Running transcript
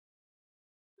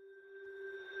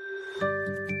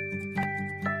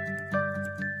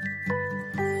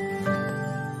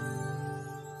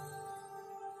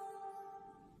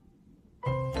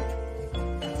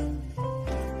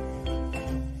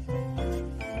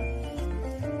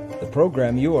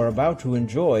program you are about to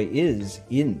enjoy is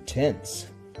intense.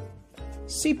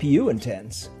 CPU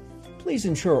intense. Please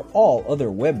ensure all other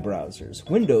web browsers,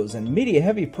 Windows, and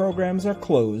media-heavy programs are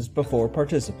closed before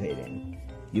participating.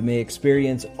 You may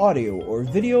experience audio or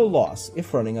video loss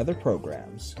if running other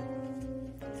programs.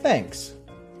 Thanks.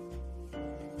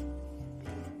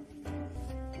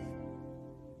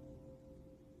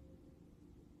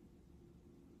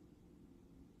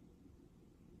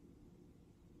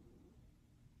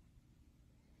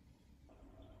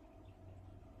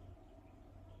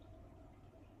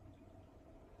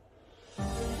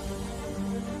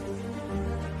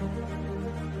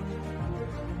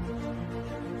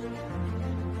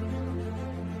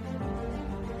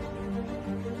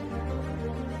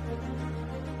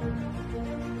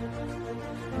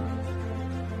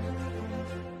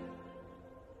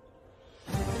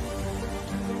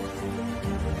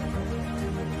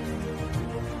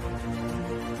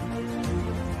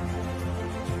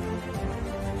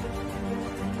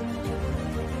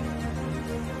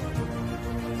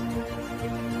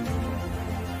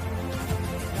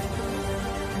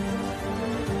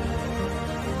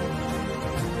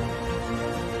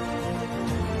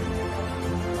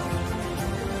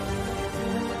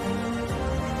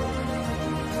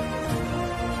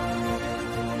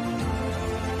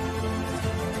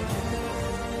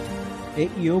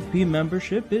 AEOP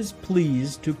membership is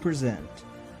pleased to present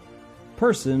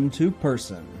Person to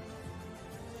Person.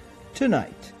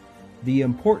 Tonight, the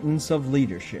importance of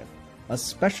leadership, a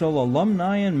special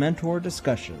alumni and mentor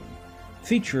discussion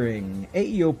featuring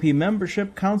AEOP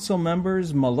membership council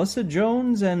members Melissa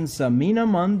Jones and Samina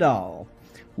Mondal,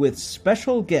 with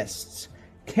special guests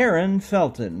Karrin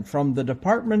Felton from the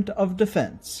Department of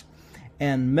Defense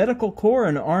and Medical Corps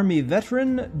and Army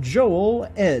veteran Joel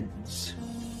Edds.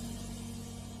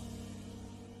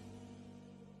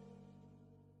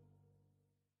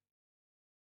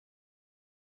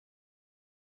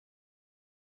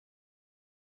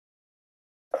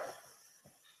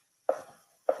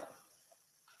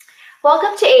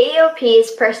 Welcome to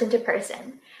AEOP's Person to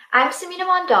Person. I'm Samina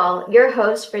Mondal, your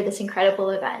host for this incredible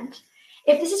event.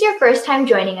 If this is your first time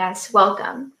joining us,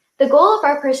 welcome. The goal of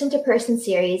our Person to Person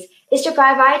series is to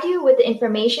provide you with the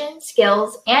information,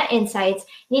 skills, and insights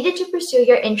needed to pursue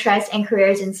your interests and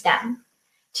careers in STEM.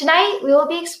 Tonight, we will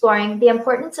be exploring the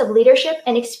importance of leadership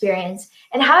and experience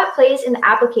and how it plays in the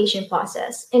application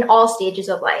process in all stages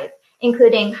of life,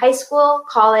 including high school,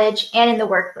 college, and in the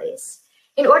workplace.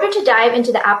 In order to dive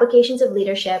into the applications of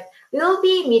leadership, we will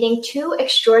be meeting two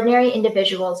extraordinary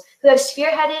individuals who have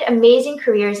spearheaded amazing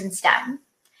careers in STEM.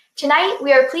 Tonight,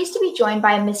 we are pleased to be joined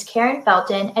by Ms. Karrin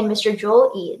Felton and Mr.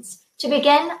 Joel Edds. To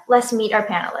begin, let's meet our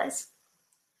panelists.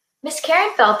 Ms.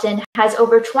 Karrin Felton has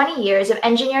over 20 years of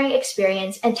engineering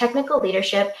experience and technical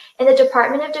leadership in the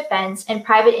Department of Defense and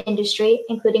private industry,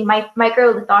 including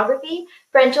microlithography,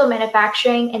 rental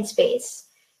manufacturing, and space.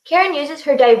 Karrin uses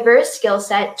her diverse skill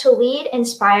set to lead,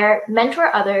 inspire, mentor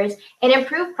others, and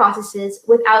improve processes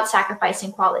without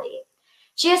sacrificing quality.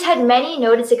 She has had many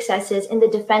noted successes in the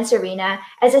defense arena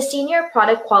as a senior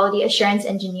product quality assurance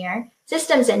engineer,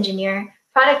 systems engineer,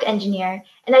 product engineer,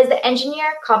 and as the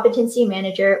engineer competency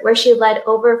manager, where she led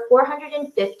over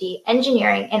 450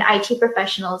 engineering and IT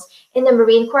professionals in the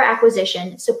Marine Corps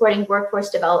acquisition supporting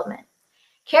workforce development.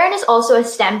 Karrin is also a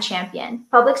STEM champion,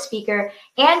 public speaker,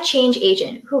 and change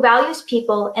agent who values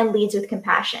people and leads with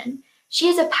compassion.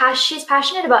 She's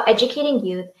passionate about educating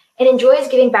youth and enjoys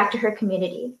giving back to her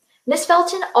community. Ms.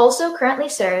 Felton also currently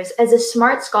serves as a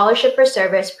SMART Scholarship for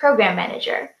Service Program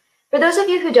Manager. For those of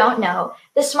you who don't know,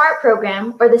 the SMART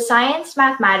program, or the Science,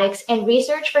 Mathematics, and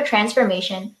Research for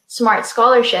Transformation SMART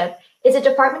Scholarship, is a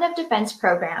Department of Defense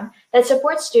program that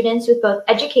supports students with both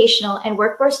educational and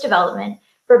workforce development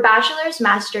for bachelor's,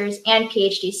 master's, and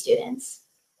PhD students.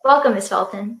 Welcome, Ms.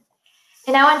 Felton.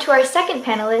 And now on to our second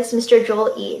panelist, Mr.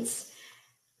 Joel Edds.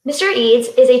 Mr. Edds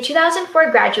is a 2004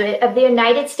 graduate of the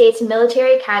United States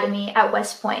Military Academy at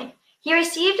West Point. He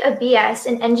received a BS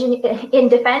in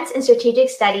Defense and Strategic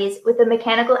Studies with a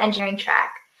mechanical engineering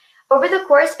track. Over the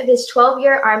course of his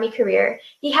 12-year Army career,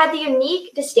 he had the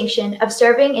unique distinction of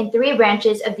serving in 3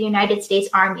 branches of the United States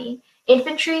Army: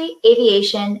 infantry,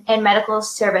 aviation, and medical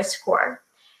service corps.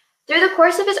 Through the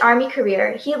course of his Army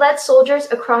career, he led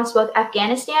soldiers across both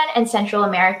Afghanistan and Central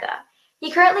America.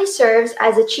 He currently serves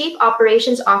as a Chief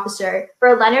Operations Officer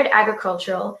for Leonard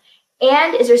Agricultural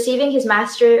and is receiving his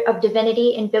Master of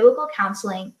Divinity in Biblical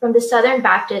Counseling from the Southern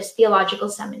Baptist Theological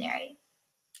Seminary.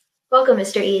 Welcome,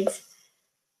 Mr. Edds.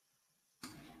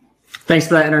 Thanks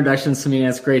for that introduction, Samina.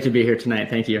 It's great to be here tonight.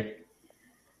 Thank you.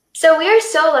 So we are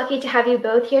so lucky to have you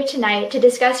both here tonight to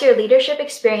discuss your leadership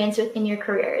experience within your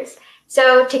careers.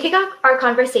 So to kick off our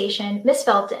conversation, Ms.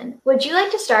 Felton, would you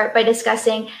like to start by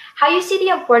discussing how you see the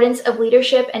importance of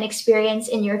leadership and experience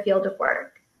in your field of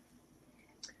work?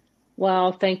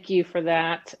 Well, thank you for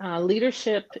that.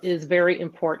 Leadership is very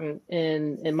important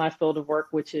in my field of work,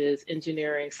 which is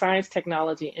engineering, science,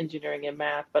 technology, engineering, and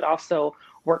math, but also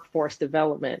workforce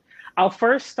development. I'll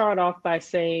first start off by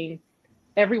saying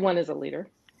everyone is a leader.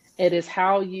 It is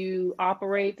how you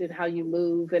operate and how you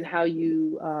move and how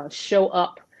you show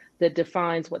up that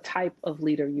defines what type of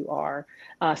leader you are.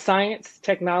 Science,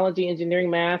 technology, engineering,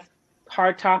 math,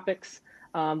 hard topics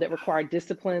that require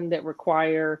discipline, that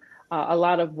require a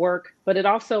lot of work, but it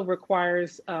also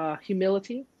requires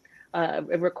humility.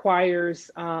 It requires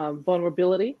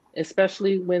vulnerability,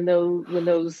 especially when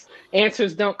those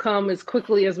answers don't come as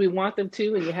quickly as we want them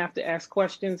to, and you have to ask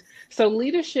questions. So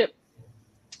leadership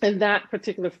in that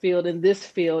particular field, in this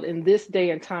day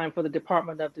and time for the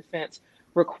Department of Defense,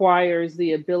 requires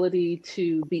the ability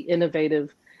to be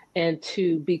innovative and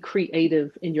to be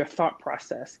creative in your thought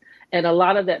process. And a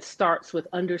lot of that starts with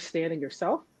understanding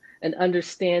yourself and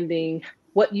understanding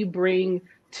what you bring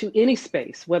to any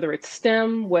space, whether it's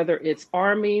STEM, whether it's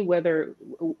Army,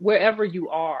 wherever you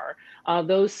are.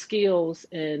 Those skills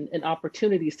and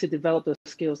opportunities to develop those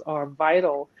skills are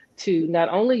vital to not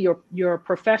only your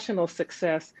professional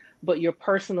success, but your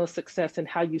personal success and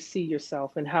how you see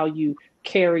yourself and how you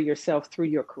carry yourself through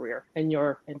your career and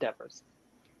your endeavors.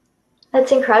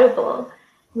 That's incredible.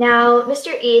 Now,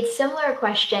 Mr. Edds, similar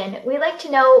question. We'd like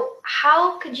to know,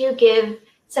 how could you give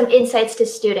some insights to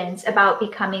students about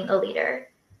becoming a leader?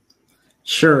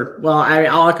 Sure. Well,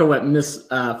 I'll echo what Ms.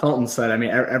 Felton said. I mean,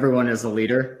 everyone is a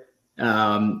leader,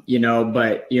 but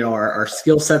our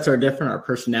skill sets are different. Our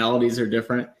personalities are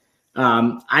different.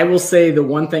 I will say the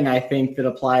one thing I think that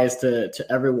applies to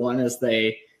everyone as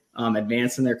they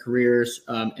advance in their careers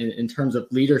in terms of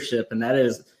leadership, and that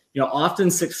is,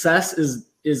 often success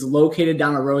is located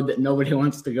down a road that nobody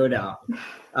wants to go down.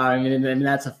 And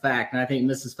that's a fact. And I think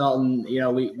Mrs. Felton,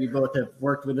 we both have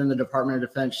worked within the Department of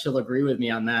Defense. She'll agree with me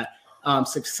on that.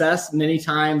 Success many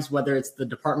times, whether it's the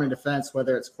Department of Defense,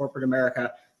 whether it's corporate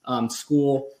America,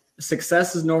 school,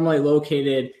 success is normally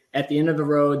located at the end of the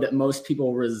road that most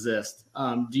people resist,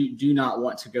 do not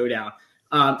want to go down.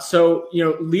 So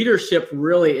leadership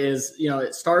really is,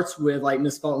 it starts with, like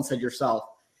Ms. Felton said, yourself.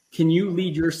 Can you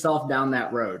lead yourself down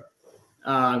that road?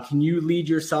 Can you lead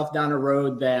yourself down a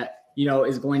road that,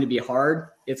 is going to be hard?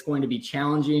 It's going to be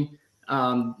challenging.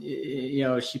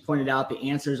 She pointed out the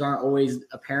answers aren't always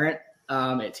apparent.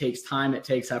 It takes time, it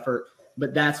takes effort,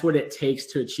 but that's what it takes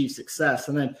to achieve success.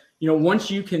 And then,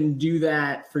 once you can do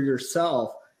that for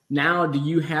yourself, now do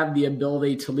you have the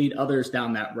ability to lead others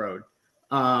down that road?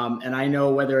 And I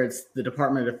know whether it's the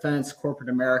Department of Defense, corporate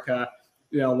America,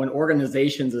 when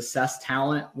organizations assess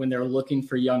talent, when they're looking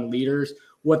for young leaders,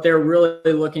 what they're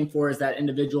really looking for is that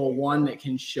individual, one, that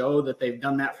can show that they've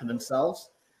done that for themselves.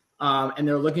 And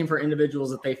they're looking for individuals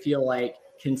that they feel like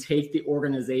can take the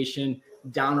organization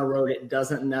down a road it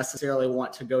doesn't necessarily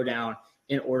want to go down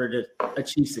in order to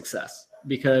achieve success.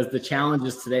 Because the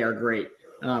challenges today are great,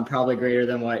 probably greater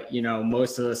than what,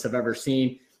 most of us have ever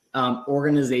seen.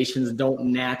 Organizations don't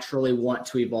naturally want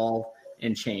to evolve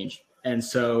and change. And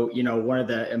so, one of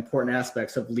the important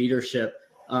aspects of leadership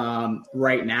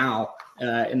right now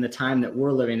in the time that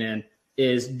we're living in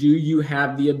is, do you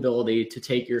have the ability to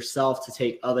take yourself, to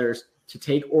take others, to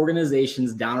take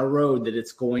organizations down a road that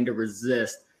it's going to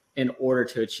resist in order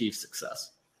to achieve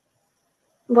success?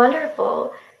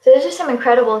 Wonderful. So those are some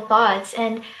incredible thoughts.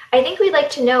 And I think we'd like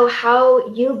to know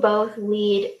how you both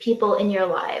lead people in your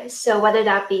lives. So whether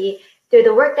that be through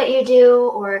the work that you do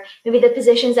or maybe the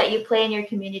positions that you play in your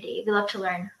community, we'd love to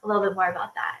learn a little bit more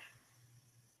about that.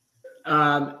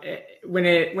 When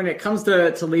it comes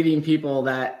to leading people,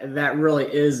 that really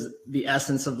is the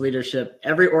essence of leadership.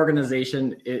 Every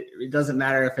organization, it doesn't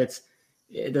matter if it's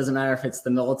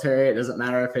the military, it doesn't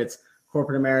matter if it's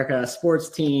corporate America, sports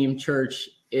team, church.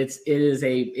 It is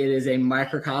a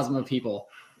microcosm of people.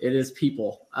 It is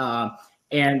people.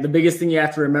 And the biggest thing you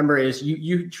have to remember is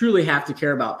you truly have to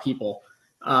care about people.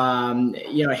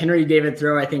 Henry David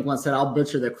Thoreau, I think, once said, I'll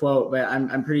butcher the quote, but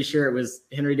I'm pretty sure it was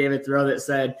Henry David Thoreau that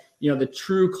said, the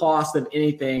true cost of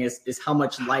anything is how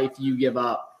much life you give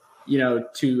up,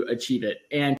 to achieve it.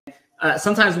 And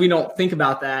sometimes we don't think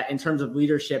about that in terms of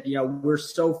leadership. We're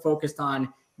so focused on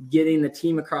getting the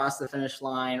team across the finish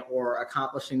line or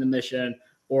accomplishing the mission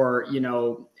or,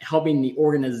 helping the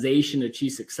organization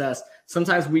achieve success.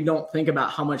 Sometimes we don't think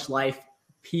about how much life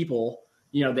people,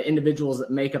 the individuals that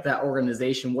make up that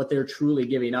organization, what they're truly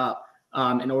giving up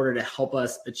in order to help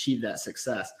us achieve that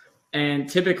success. And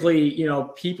typically,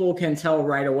 people can tell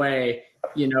right away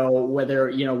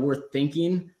whether, we're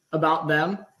thinking about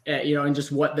them, and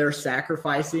just what they're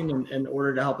sacrificing in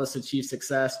order to help us achieve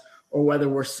success, or whether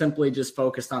we're simply just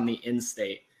focused on the end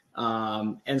state.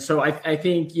 And so I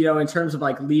think, in terms of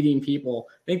like leading people,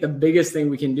 I think the biggest thing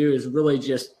we can do is really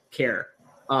just care,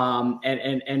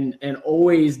 and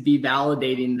always be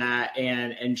validating that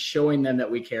and showing them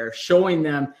that we care, showing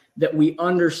them that we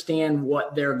understand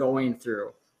what they're going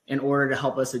through in order to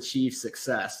help us achieve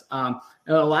success. And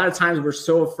a lot of times we're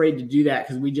so afraid to do that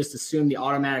because we just assume the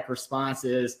automatic response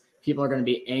is people are going to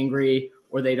be angry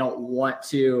or they don't want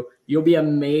to. You'll be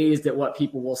amazed at what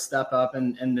people will step up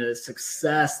and the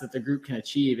success that the group can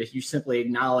achieve if you simply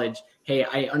acknowledge, hey,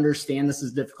 I understand this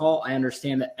is difficult. I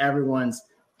understand that everyone's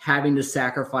having to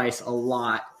sacrifice a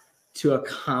lot to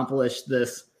accomplish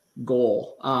this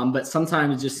goal. But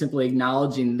sometimes just simply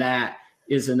acknowledging that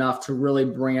is enough to really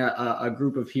bring a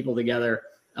group of people together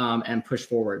and push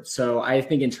forward. So I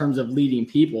think in terms of leading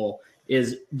people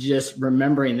is just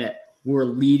remembering that we're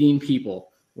leading people.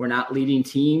 We're not leading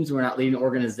teams. We're not leading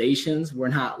organizations. We're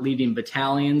not leading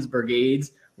battalions,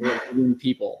 brigades. We're leading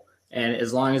people. And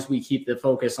as long as we keep the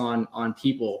focus on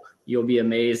people, you'll be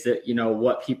amazed at,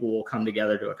 what people will come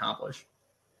together to accomplish.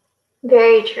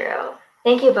 Very true.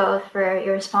 Thank you both for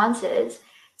your responses.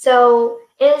 So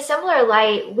in a similar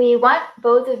light, we want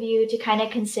both of you to kind of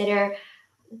consider,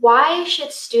 why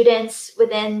should students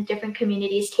within different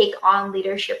communities take on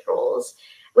leadership roles?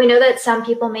 We know that some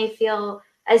people may feel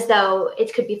as though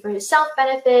it could be for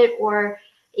self-benefit or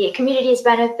a community's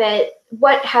benefit.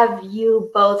 What have you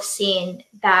both seen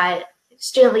that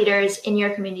student leaders in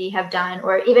your community have done,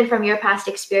 or even from your past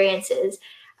experiences,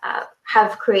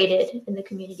 have created in the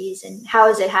communities, and how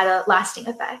has it had a lasting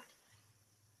effect?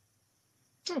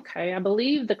 Okay, I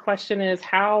believe the question is,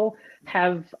 how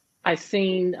have I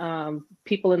seen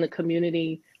people in the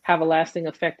community have a lasting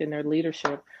effect in their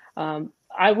leadership?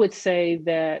 I would say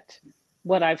that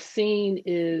what I've seen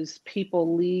is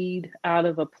people lead out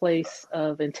of a place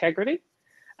of integrity.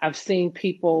 I've seen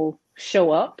people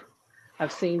show up.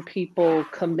 I've seen people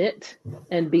commit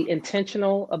and be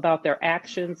intentional about their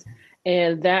actions.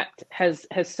 And that has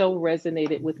so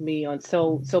resonated with me on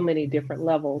so many different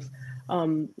levels.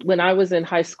 When I was in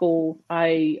high school,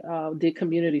 I did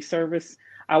community service.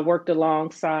 I worked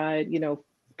alongside,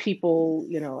 people,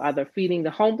 either feeding the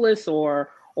homeless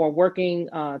or working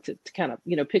to kind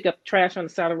of, pick up trash on the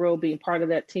side of the road, being part of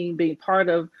that team, being part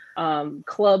of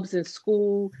clubs in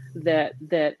school that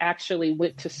actually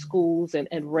went to schools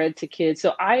and read to kids.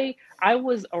 So I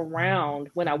was around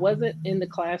when I wasn't in the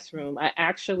classroom. I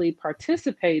actually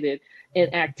participated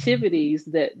in activities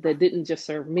that didn't just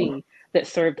serve me, that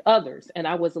served others. And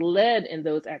I was led in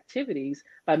those activities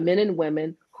by men and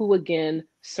women who, again,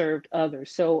 served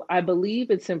others. So I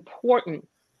believe it's important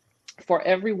for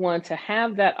everyone to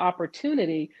have that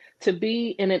opportunity to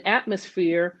be in an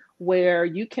atmosphere where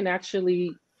you can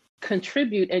actually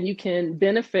contribute and you can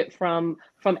benefit from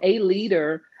a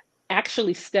leader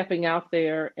actually stepping out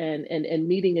there and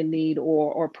meeting a need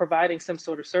or providing some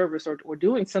sort of service or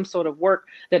doing some sort of work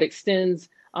that extends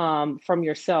from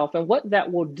yourself. And what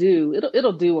that will do,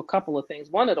 it'll do a couple of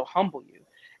things. One, it'll humble you.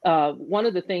 One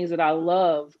of the things that I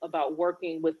love about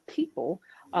working with people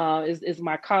is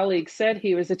my colleague said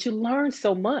here, is that you learn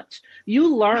so much.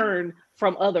 You learn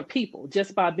from other people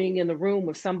just by being in the room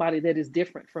with somebody that is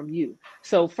different from you.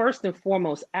 So first and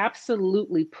foremost,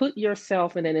 absolutely put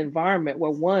yourself in an environment where,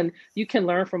 one, you can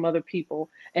learn from other people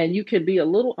and you can be a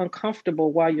little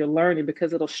uncomfortable while you're learning,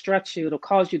 because it'll stretch you. It'll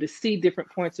cause you to see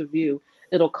different points of view.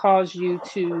 It'll cause you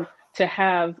to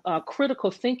have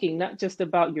critical thinking, not just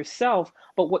about yourself,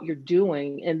 but what you're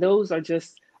doing. And those are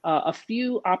just a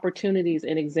few opportunities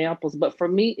and examples. But for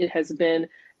me, it has been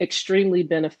extremely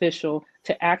beneficial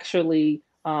to actually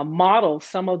model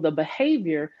some of the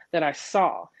behavior that I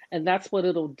saw. And that's what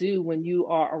it'll do when you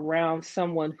are around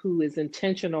someone who is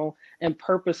intentional and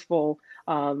purposeful,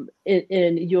 and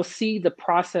you'll see the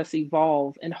process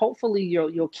evolve. And hopefully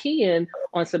you'll key in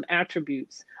on some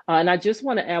attributes. And I just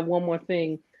want to add one more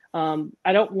thing.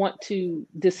 I don't want to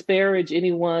disparage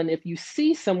anyone if you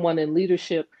see someone in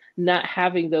leadership not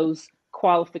having those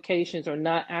qualifications or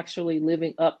not actually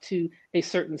living up to a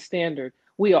certain standard.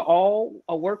 We are all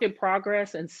a work in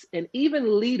progress, and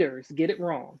even leaders get it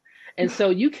wrong. And so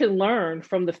you can learn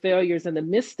from the failures and the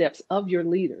missteps of your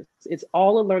leaders. It's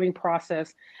all a learning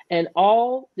process. And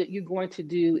all that you're going to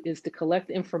do is to collect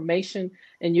information,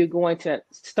 and you're going to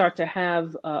start to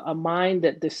have a mind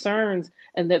that discerns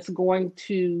and that's going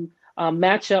to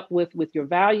match up with your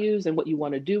values and what you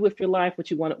want to do with your life,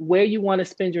 where you want to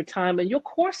spend your time, and you'll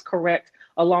course correct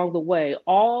along the way.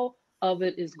 All of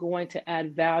it is going to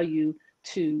add value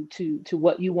to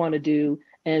what you want to do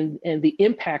and the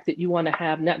impact that you want to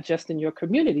have, not just in your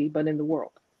community, but in the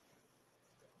world.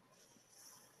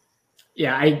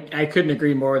 Yeah, I couldn't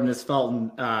agree more with Ms.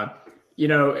 Felton. You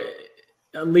know,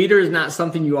 a leader is not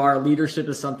something you are. Leadership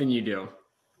is something you do.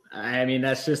 I mean,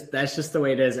 that's just the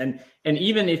way it is. And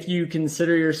even if you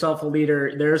consider yourself a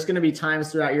leader, there's going to be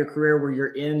times throughout your career where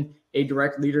you're in a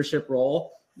direct leadership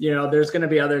role. You know, there's going to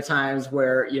be other times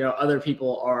where, you know, other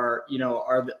people are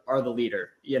the leader,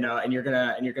 you know, and you're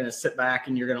going to sit back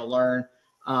and you're going to learn,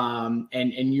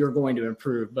 and you're going to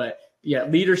improve. But yeah,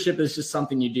 leadership is just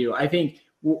something you do. I think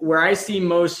where I see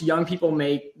most young people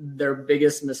make their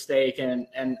biggest mistake,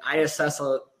 and I assess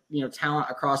talent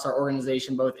across our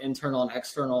organization, both internal and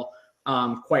external,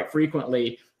 quite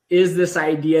frequently, is this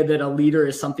idea that a leader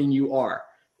is something you are.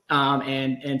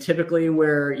 And typically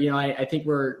where, you know, I think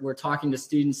we're talking to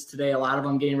students today, a lot of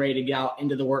them getting ready to get out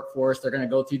into the workforce. They're going to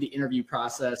go through the interview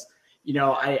process. You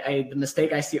know, the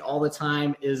mistake I see all the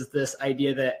time is this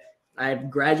idea that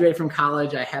I've graduated from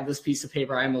college. I have this piece of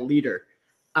paper. I'm a leader.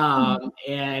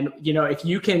 And, you know, if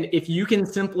you can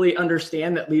simply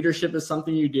understand that leadership is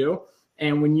something you do,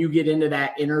 and when you get into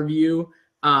that interview,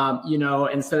 you know,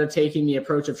 instead of taking the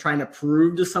approach of trying to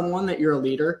prove to someone that you're a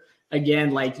leader,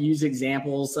 again, like use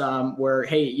examples where,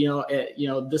 hey, you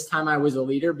know, this time I was a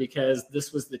leader because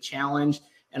this was the challenge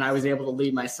and I was able to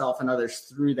lead myself and others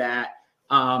through that.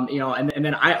 You know, and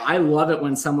then I love it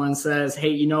when someone says, hey,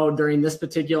 you know, during this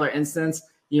particular instance,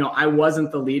 you know, I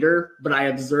wasn't the leader, but I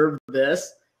observed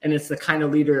this, and it's the kind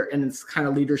of leader and it's the kind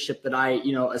of leadership that I,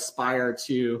 you know, aspire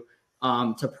to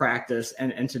practice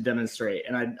and to demonstrate.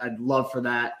 And I'd love for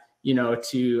that, you know,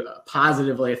 to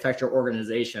positively affect your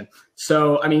organization.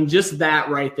 So, I mean, just that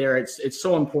right there, it's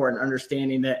so important,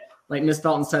 understanding that, like Ms.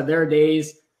 Felton said, there are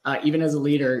days, even as a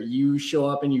leader, you show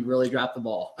up and you really drop the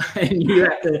ball, and you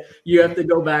have to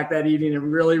go back that evening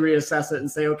and really reassess it and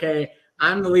say, okay,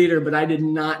 I'm the leader, but I did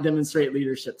not demonstrate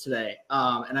leadership today,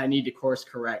 and I need to course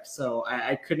correct. So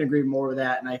I couldn't agree more with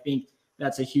that, and I think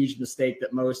that's a huge mistake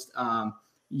that most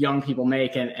young people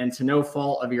make, and to no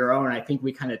fault of your own. I think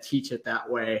we kind of teach it that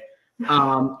way.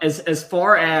 As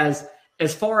far as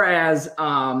you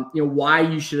know, why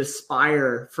you should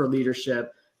aspire for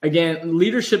leadership. Again,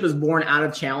 leadership is born out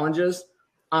of challenges.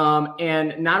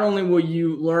 And not only will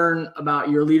you learn about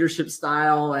your leadership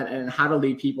style and how to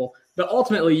lead people, but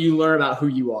ultimately you learn about who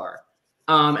you are.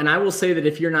 And I will say that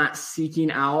if you're not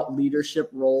seeking out leadership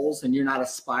roles and you're not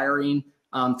aspiring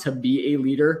to be a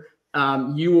leader,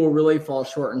 you will really fall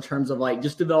short in terms of like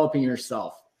just developing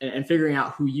yourself and figuring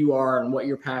out who you are and what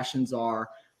your passions are.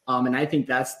 And I think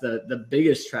that's the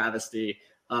biggest travesty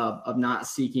of not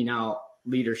seeking out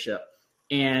leadership.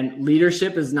 And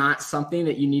leadership is not something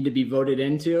that you need to be voted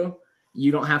into.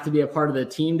 You don't have to be a part of the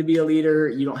team to be a leader.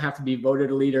 You don't have to be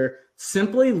voted a leader.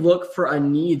 Simply look for a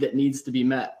need that needs to be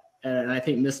met. And I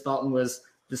think Ms. Felton was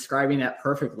describing that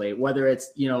perfectly, whether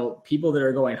it's, you know, people that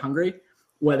are going hungry,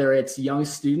 whether it's young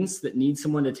students that need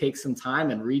someone to take some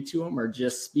time and read to them or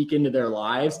just speak into their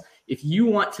lives. If you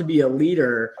want to be a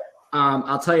leader,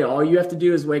 I'll tell you, all you have to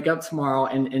do is wake up tomorrow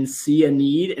and see a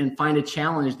need and find a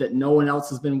challenge that no one else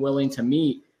has been willing to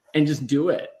meet and just do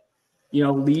it. You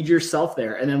know, lead yourself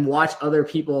there and then watch other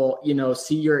people, you know,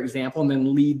 see your example and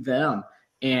then lead them.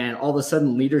 And all of a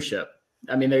sudden leadership.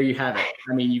 I mean, there you have it.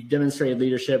 I mean, you've demonstrated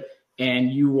leadership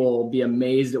and you will be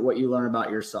amazed at what you learn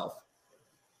about yourself.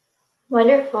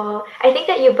 Wonderful. I think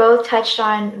that you both touched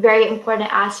on very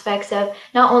important aspects of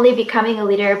not only becoming a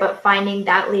leader, but finding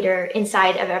that leader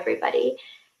inside of everybody.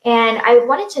 And I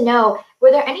wanted to know, were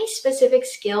there any specific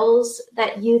skills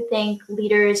that you think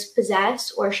leaders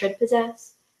possess or should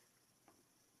possess?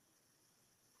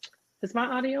 Is my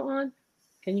audio on?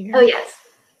 Can you hear me? Oh,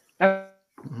 yes.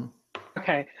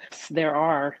 Okay. There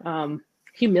are.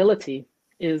 Humility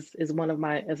is one of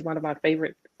my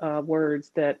favorite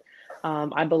words that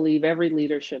I believe every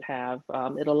leader should have.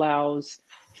 It allows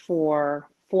for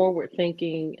forward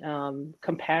thinking,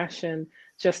 compassion,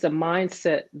 just a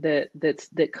mindset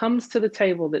that comes to the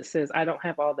table that says, I don't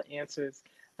have all the answers,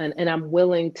 and I'm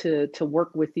willing to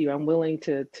work with you. I'm willing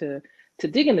to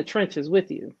dig in the trenches with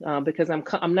you because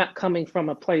I'm not coming from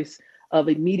a place of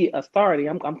immediate authority.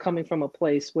 I'm coming from a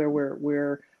place where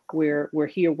we're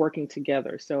here working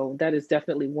together. So that is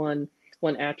definitely one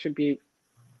attribute.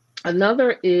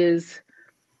 Another is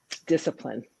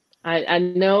discipline. I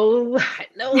know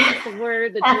that's a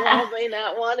word that you all may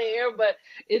not want to hear, but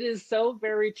it is so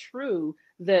very true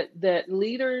that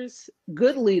leaders,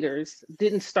 good leaders,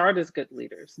 didn't start as good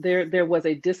leaders. There was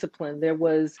a discipline. There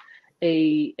was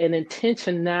an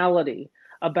intentionality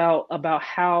about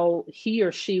how he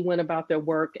or she went about their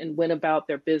work and went about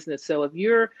their business. So if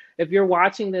you're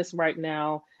watching this right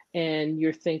now and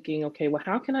you're thinking, okay, well,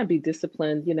 how can I be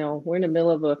disciplined? You know, we're in the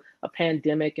middle of a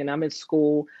pandemic and I'm in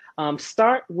school.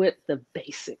 Start with the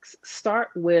basics. Start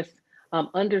with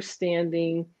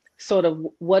understanding sort of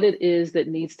what it is that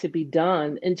needs to be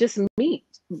done, and just meet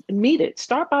it.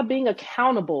 Start by being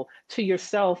accountable to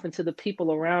yourself and to the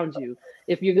people around you.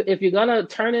 If you're gonna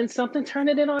turn in something, turn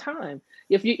it in on time.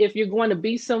 If you're going to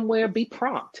be somewhere, be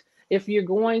prompt. If you're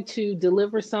going to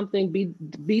deliver something, be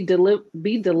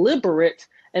deliberate,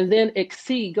 and then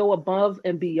exceed, go above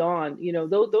and beyond. You know,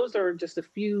 those are just a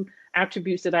few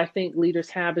attributes that I think leaders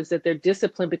have, is that they're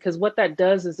disciplined, because what that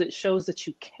does is it shows that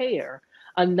you care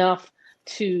enough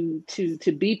to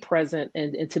be present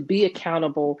and to be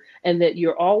accountable, and that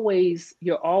you're always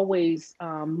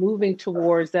moving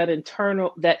towards that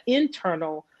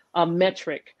internal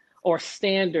metric or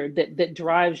standard that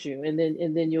drives you, and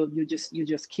then you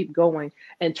just keep going.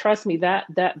 And trust me,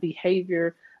 that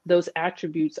behavior, those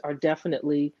attributes are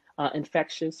definitely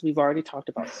infectious. We've already talked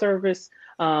about service.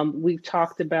 We've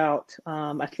talked about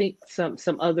I think some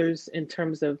others in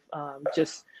terms of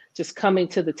just coming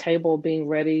to the table, being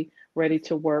ready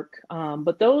to work.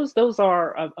 But those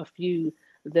are a few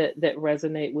that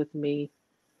resonate with me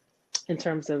in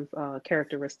terms of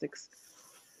characteristics.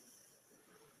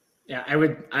 Yeah,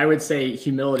 I would say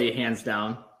humility, hands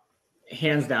down.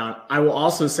 I will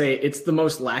also say it's the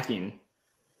most lacking.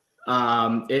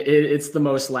 It's the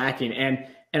most lacking,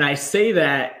 and I say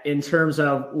that in terms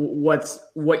of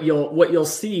what you'll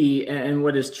see, and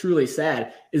what is truly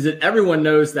sad is that everyone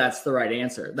knows that's the right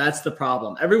answer. That's the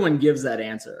problem. Everyone gives that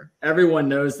answer. Everyone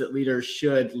knows that leaders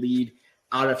should lead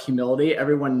out of humility.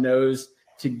 Everyone knows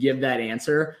to give that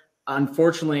answer.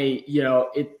 Unfortunately, you know,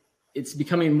 it's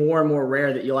becoming more and more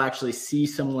rare that you'll actually see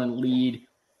someone lead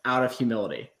out of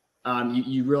humility.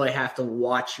 You really have to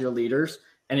watch your leaders.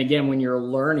 And again, when you're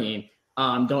learning,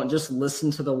 don't just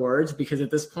listen to the words, because at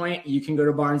this point you can go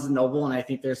to Barnes & Noble and I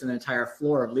think there's an entire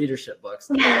floor of leadership books.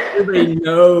 Everybody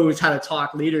knows how to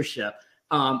talk leadership.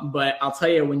 But I'll tell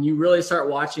you, when you really start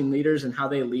watching leaders and how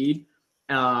they lead,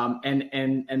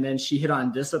 and then she hit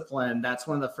on discipline, that's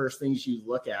one of the first things you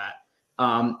look at.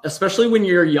 Especially when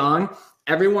you're young,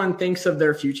 everyone thinks of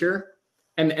their future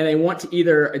and they want to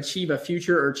either achieve a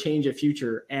future or change a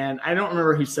future. And I don't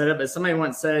remember who said it, but somebody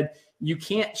once said, you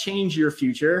can't change your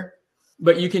future,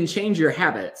 but you can change your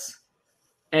habits,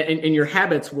 and your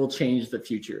habits will change the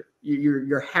future.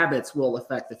 Your habits will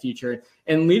affect the future.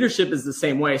 And leadership is the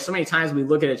same way. So many times we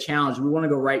look at a challenge, we want to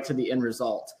go right to the end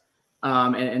result.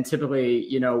 And typically,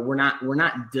 you know, we're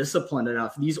not disciplined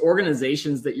enough. These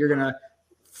organizations that you're going to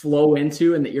flow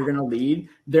into and that you're going to lead,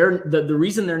 the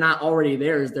reason they're not already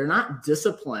there is they're not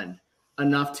disciplined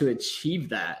enough to achieve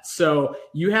that. So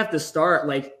you have to start,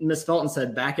 like Ms. Felton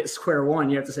said, back at square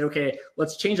one. You have to say, okay,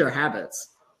 let's change our habits.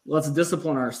 Let's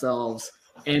discipline ourselves.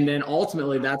 And then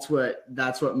ultimately that's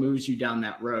what moves you down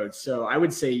that road. So I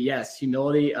would say, yes,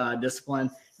 humility,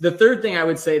 discipline. The third thing I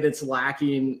would say that's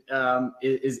lacking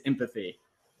is empathy.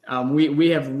 We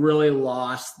have really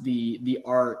lost the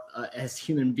art as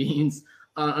human beings,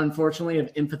 unfortunately,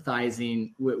 of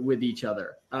empathizing with each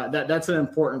other. That's an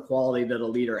important quality that a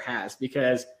leader has,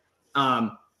 because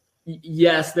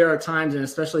yes, there are times, and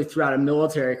especially throughout a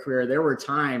military career, there were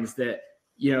times that,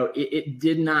 you know, it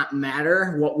did not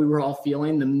matter what we were all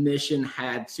feeling. The mission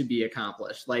had to be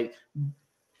accomplished. But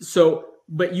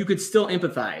you could still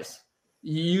empathize.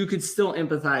 You could still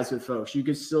empathize with folks. You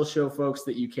could still show folks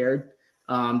that you cared,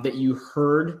 that you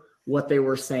heard what they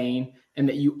were saying, and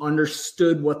that you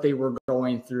understood what they were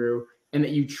going through, and that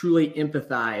you truly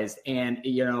empathized, and,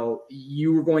 you know,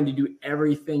 you were going to do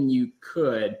everything you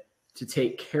could to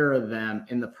take care of them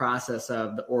in the process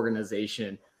of the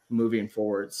organization moving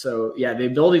forward. So yeah, the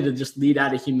ability to just lead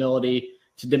out of humility,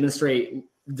 to demonstrate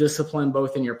discipline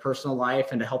both in your personal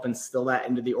life and to help instill that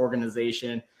into the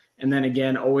organization. And then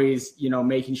again, always, you know,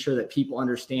 making sure that people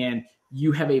understand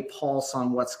you have a pulse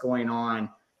on what's going on,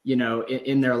 you know,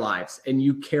 in their lives, and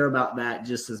you care about that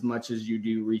just as much as you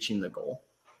do reaching the goal.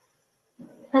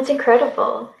 That's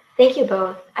incredible. Thank you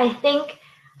both. I think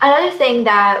another thing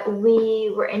that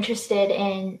we were interested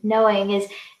in knowing is,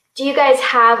 do you guys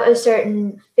have a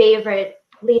certain favorite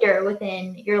leader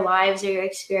within your lives or your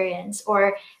experience?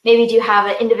 Or maybe do you have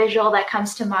an individual that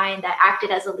comes to mind that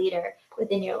acted as a leader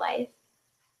within your life?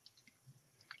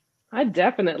 I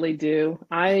definitely do.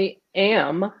 I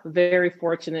am very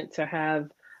fortunate to have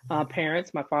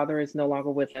parents. My father is no longer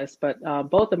with us, but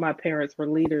both of my parents were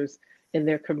leaders in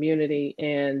their community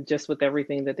and just with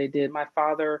everything that they did. My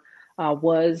father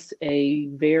was a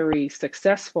very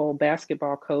successful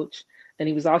basketball coach and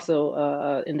he was also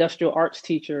a industrial arts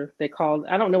teacher. I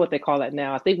don't know what they call that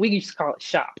now. I think we used to call it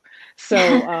shop.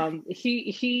 So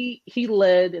he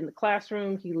led in the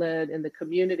classroom, he led in the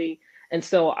community. And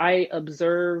so I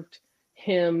observed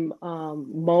him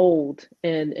mold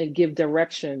and give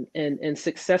direction and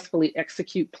successfully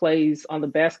execute plays on the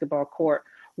basketball court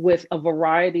with a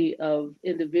variety of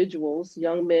individuals,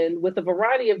 young men with a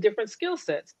variety of different skill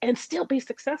sets, and still be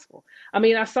successful. I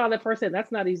mean, I saw that firsthand.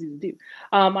 That's not easy to do.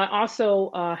 I also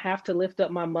have to lift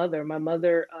up my mother. My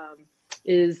mother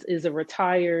is a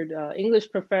retired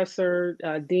English professor,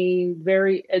 dean,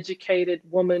 very educated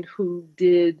woman who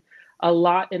did a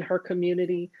lot in her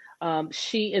community.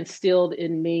 She instilled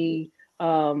in me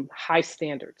high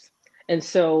standards. And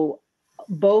so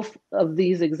both of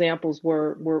these examples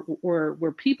were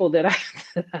people that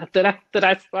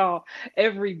I saw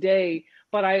every day,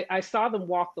 but I saw them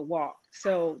walk the walk.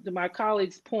 So to my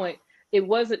colleague's point, it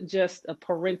wasn't just a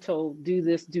parental do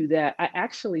this, do that. I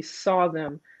actually saw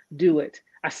them do it.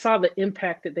 I saw the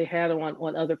impact that they had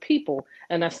on other people,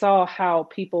 and I saw how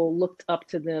people looked up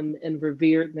to them and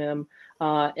revered them,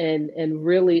 and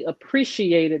really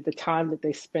appreciated the time that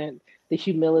they spent, the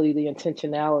humility, the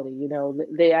intentionality. You know,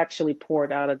 they actually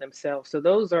poured out of themselves. So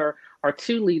those are our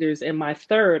two leaders, and my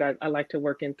third, I like to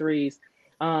work in threes,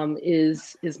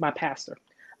 is my pastor.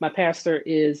 My pastor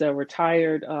is a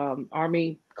retired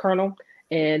Army colonel.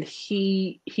 And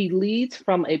he leads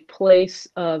from a place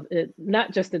of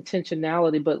not just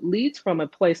intentionality, but leads from a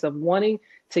place of wanting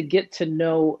to get to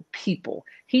know people.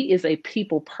 He is a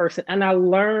people person. And I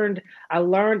learned a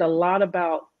lot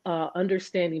about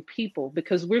understanding people,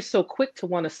 because we're so quick to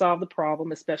want to solve the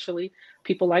problem, especially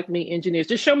people like me, engineers.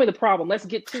 Just show me the problem. Let's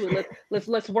get to it.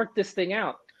 Let's work this thing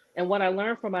out. And what I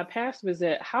learned from my pastor was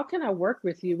that, how can I work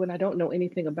with you when I don't know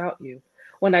anything about you?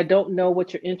 When I don't know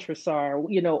what your interests are,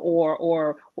 you know,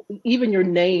 or even your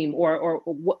name, or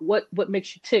what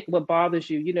makes you tick, what bothers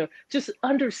you, you know, just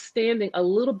understanding a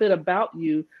little bit about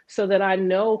you so that I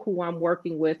know who I'm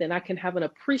working with and I can have an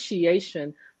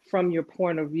appreciation from your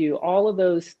point of view. All of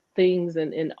those things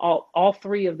and all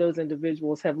three of those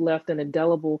individuals have left an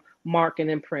indelible mark and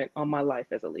imprint on my life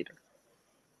as a leader.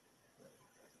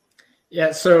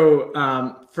 Yeah. So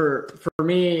for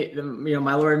me, you know,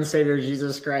 my Lord and Savior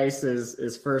Jesus Christ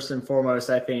is first and foremost.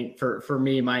 I think for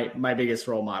me, my biggest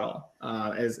role model.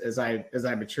 As I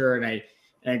mature and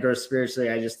I grow spiritually,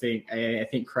 I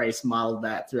think Christ modeled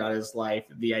that throughout his life.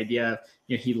 The idea of,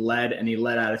 you know, he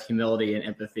led out of humility and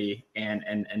empathy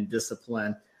and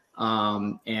discipline.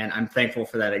 And I'm thankful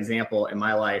for that example in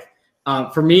my life.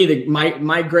 For me,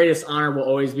 my greatest honor will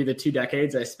always be the 2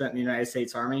 decades I spent in the United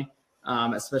States Army.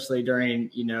 Especially during,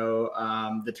 you know,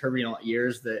 the turbulent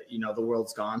years that, you know, the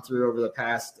world's gone through over the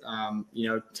past, you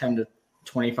know, 10 to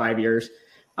 25 years.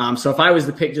 So if I was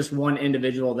to pick just one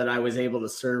individual that I was able to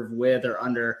serve with or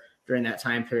under during that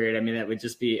time period, I mean, that would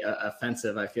just be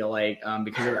offensive, I feel like,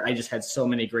 because I just had so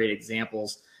many great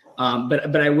examples.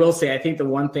 But I will say, I think the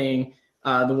one thing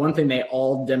they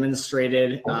all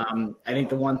demonstrated, I think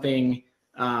the one thing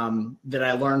that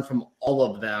I learned from all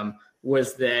of them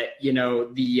was that, you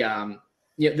know,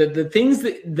 the things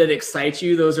that excite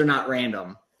you, those are not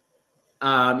random.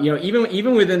 You know,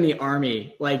 even within the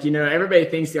Army, like, you know, everybody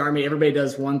thinks the Army, everybody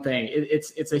does one thing.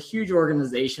 It's a huge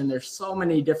organization. There's so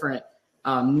many different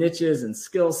niches and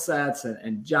skill sets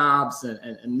and jobs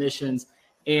and missions.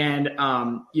 And,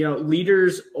 you know,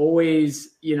 leaders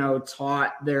always, you know,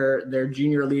 taught their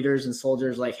junior leaders and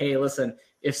soldiers, like, hey, listen,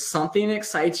 if something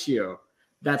excites you,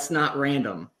 that's not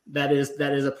random. That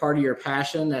is a part of your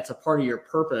passion. That's a part of your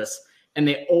purpose. And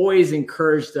they always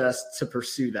encouraged us to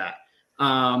pursue that.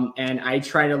 And I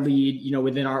try to lead, you know,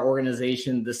 within our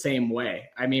organization the same way.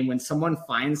 I mean, when someone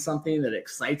finds something that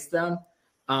excites them,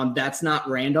 that's not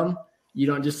random. You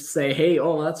don't just say, hey,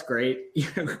 oh, that's great.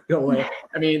 Go away.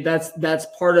 I mean, that's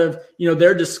part of, you know,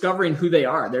 they're discovering who they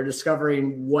are. They're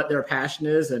discovering what their passion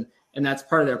is. And that's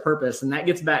part of their purpose. And that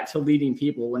gets back to leading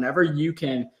people. Whenever you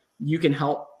can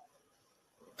help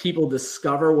people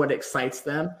discover what excites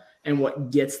them and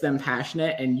what gets them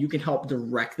passionate, and you can help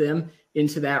direct them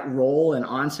into that role and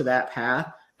onto that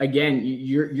path, again,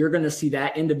 you're going to see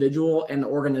that individual and the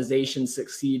organization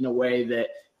succeed in a way that,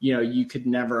 you know, you could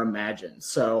never imagine.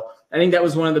 So I think that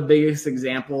was one of the biggest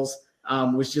examples,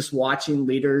 was just watching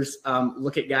leaders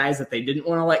look at guys that they didn't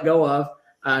want to let go of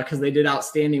because they did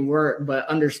outstanding work, but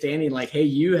understanding, like, hey,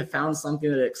 you have found something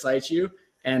that excites you.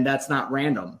 And that's not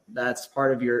random. That's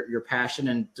part of your passion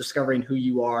and discovering who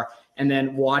you are. And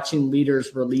then watching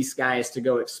leaders release guys to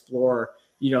go explore,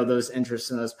 you know, those interests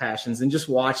and those passions, and just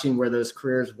watching where those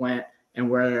careers went and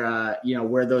where, you know,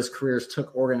 where those careers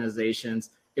took organizations.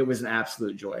 It was an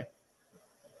absolute joy.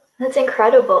 That's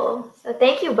incredible. So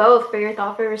thank you both for your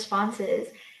thoughtful responses.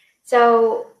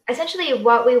 So essentially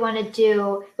what we want to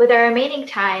do with our remaining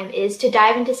time is to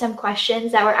dive into some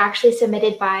questions that were actually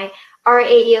submitted by our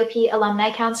AEOP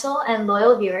Alumni Council and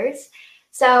loyal viewers.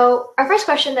 So our first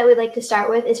question that we'd like to start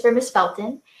with is for Ms.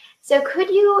 Felton. So could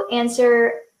you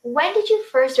answer, when did you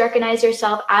first recognize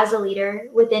yourself as a leader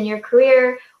within your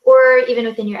career or even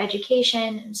within your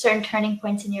education, certain turning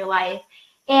points in your life?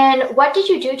 And what did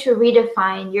you do to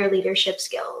redefine your leadership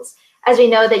skills? As we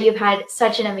know that you've had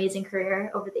such an amazing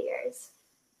career over the years.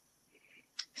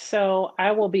 So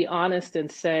I will be honest and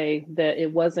say that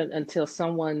it wasn't until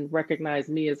someone recognized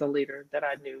me as a leader that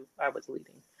I knew I was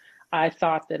leading. I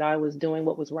thought that I was doing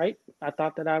what was right. I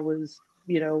thought that I was,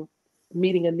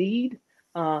 meeting a need.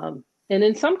 And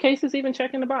in some cases, even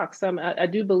checking the box. I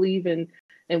do believe in,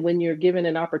 and when you're given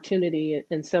an opportunity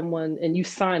and someone, and you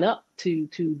sign up to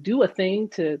do a thing,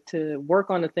 to work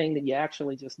on a thing, that you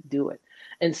actually just do it.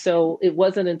 And so it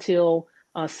wasn't until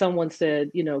someone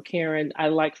said, Karrin, I'd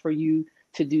like for you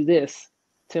to do this.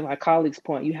 To my colleague's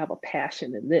point, you have a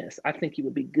passion in this. I think you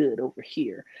would be good over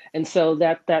here. And so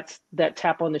that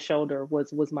tap on the shoulder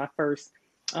was my first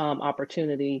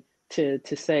opportunity to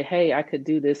say, hey, I could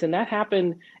do this. And that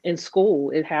happened in school.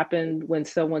 It happened when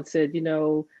someone said,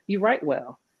 you write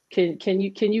well. Can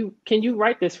you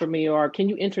write this for me, or can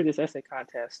you enter this essay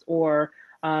contest? Or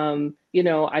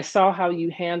I saw how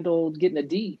you handled getting a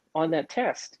D on that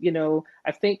test.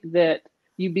 I think that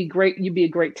you'd be a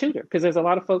great tutor, because there's a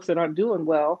lot of folks that aren't doing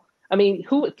well. I mean,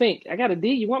 who would think, I got a D,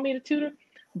 you want me to tutor?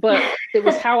 But it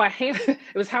was how I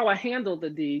handled the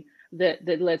D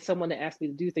that led someone to ask me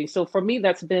to do things. So for me,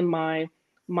 that's been my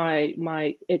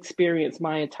experience,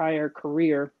 my entire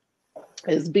career,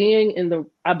 is being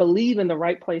I believe in the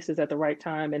right places at the right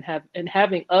time, and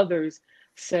having others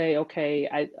say, okay,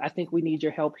 I think we need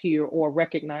your help here, or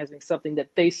recognizing something that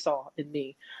they saw in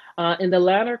me. In the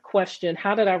latter question,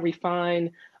 how did I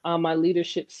refine my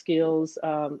leadership skills?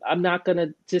 I'm not going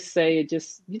to just say it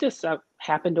just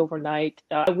happened overnight.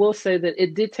 I will say that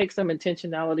it did take some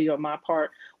intentionality on my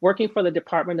part, working for the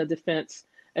Department of Defense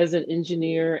as an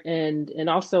engineer, and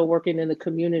also working in the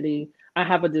community. I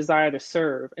have a desire to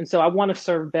serve, and so I want to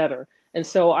serve better. And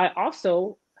so I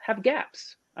also have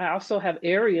gaps. I also have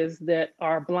areas that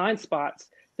are blind spots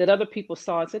that other people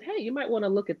saw and said, hey, you might want to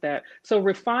look at that. So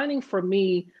refining for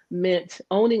me meant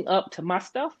owning up to my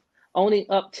stuff, owning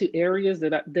up to areas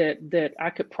that I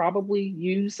could probably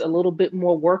use a little bit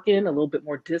more work in, a little bit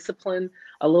more discipline,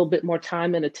 a little bit more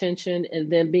time and attention,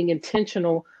 and then being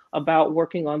intentional about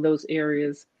working on those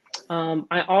areas.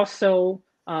 I also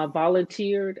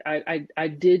volunteered. I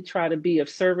did try to be of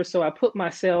service. So I put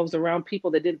myself around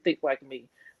people that didn't think like me.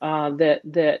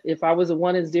 That if I was a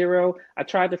 1 and 0, I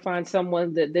tried to find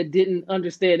someone that didn't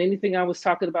understand anything I was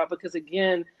talking about, because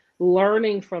again,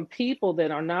 learning from people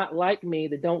that are not like me,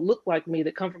 that don't look like me,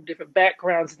 that come from different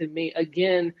backgrounds than me,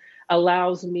 again,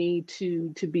 allows me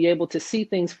to be able to see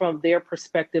things from their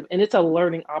perspective. And it's a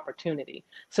learning opportunity.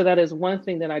 So that is one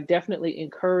thing that I definitely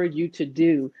encourage you to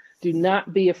do. Do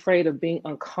not be afraid of being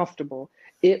uncomfortable.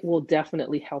 It will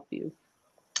definitely help you.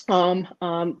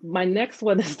 My next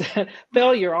one is that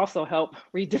failure also helped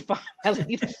redefine my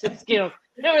leadership skills.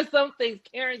 There are some things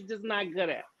Karrin's just not good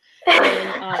at.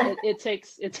 And it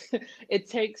takes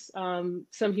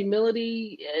some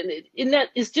humility, and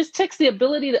it just takes the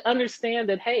ability to understand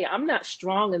that, hey, I'm not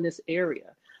strong in this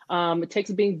area. It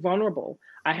takes being vulnerable.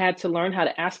 I had to learn how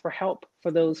to ask for help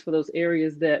for those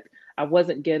areas that I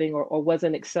wasn't getting or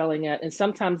wasn't excelling at. And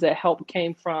sometimes that help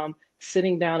came from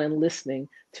sitting down and listening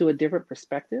to a different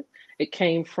perspective. It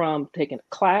came from taking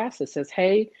a class that says,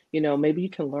 hey, maybe you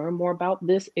can learn more about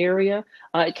this area.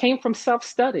 It came from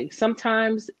self-study.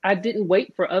 Sometimes I didn't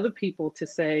wait for other people to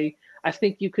say, I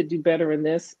think you could do better in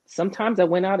this. Sometimes I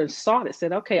went out and sought it,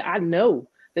 said, okay, I know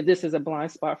that this is a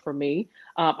blind spot for me.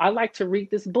 I'd like to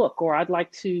read this book, or I'd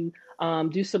like to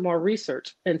do some more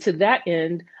research. And to that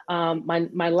end,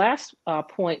 my last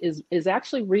point is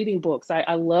actually reading books.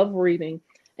 I love reading.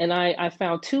 And I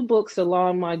found 2 books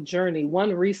along my journey.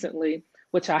 One recently,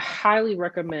 which I highly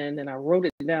recommend, and I wrote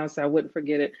it down so I wouldn't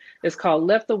forget it. It's called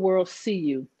Let the World See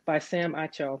You by Sam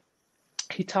Acho.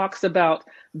 He talks about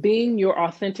being your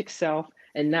authentic self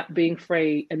and not being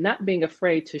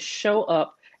afraid to show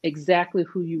up exactly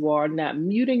who you are, not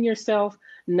muting yourself,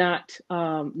 not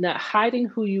hiding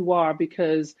who you are,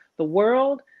 because the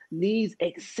world needs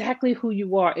exactly who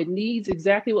you are. It needs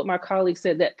exactly what my colleague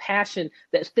said, that passion,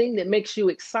 that thing that makes you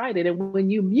excited. And when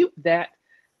you mute that,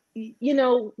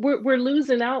 we're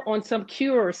losing out on some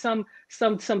cure, some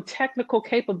technical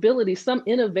capability, some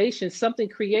innovation, something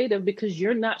creative, because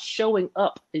you're not showing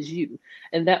up as you.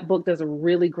 And that book does a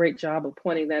really great job of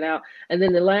pointing that out. And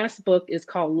then the last book is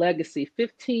called Legacy: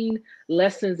 15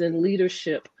 Lessons in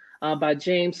Leadership by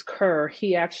James Kerr.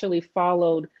 He actually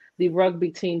followed the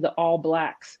rugby team, the All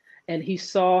Blacks, and he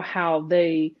saw how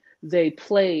they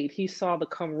played. He saw the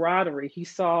camaraderie. He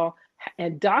saw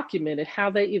and documented how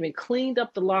they even cleaned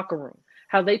up the locker room,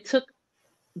 how they took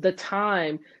the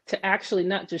time to actually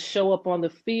not just show up on the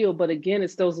field, but again,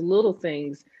 it's those little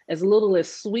things, as little as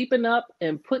sweeping up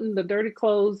and putting the dirty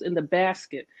clothes in the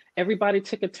basket. Everybody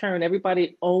took a turn.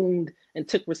 Everybody owned and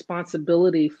took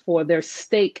responsibility for their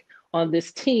stake on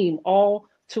this team, all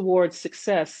towards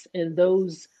success. And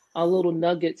those little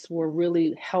nuggets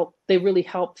really helped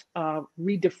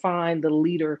redefine the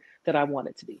leader that I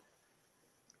wanted to be.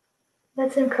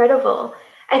 That's incredible.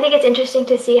 I think it's interesting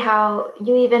to see how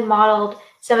you even modeled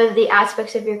some of the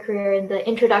aspects of your career and the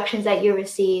introductions that you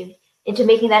received into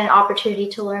making that an opportunity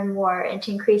to learn more and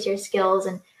to increase your skills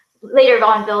and later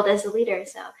on build as a leader.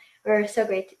 So we're so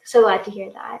glad to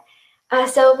hear that.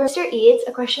 So Mr. Edds,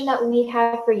 a question that we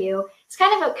have for you, it's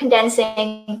kind of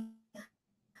condensing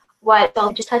what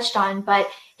Phil just touched on, but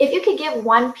if you could give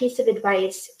one piece of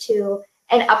advice to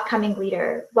an upcoming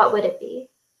leader, what would it be?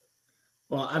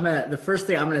 Well, the first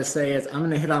thing I'm going to say is I'm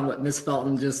going to hit on what Ms.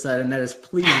 Felton just said, and that is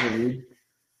please read.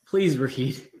 Please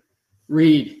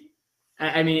read.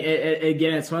 I mean,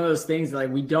 again, it's one of those things that,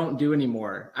 like, we don't do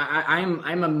anymore.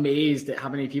 I'm amazed at how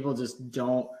many people just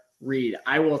don't read.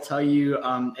 I will tell you,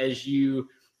 as you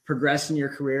progress in your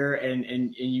career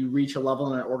and you reach a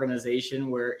level in an organization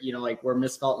where, like where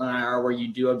Ms. Felton and I are, where you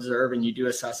do observe and you do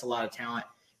assess a lot of talent,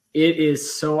 it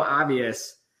is so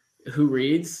obvious who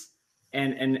reads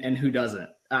and who doesn't.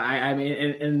 I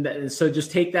mean, and so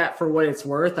just take that for what it's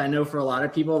worth. I know for a lot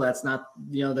of people, that's not,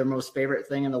 their most favorite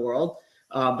thing in the world.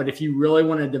 But if you really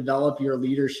want to develop your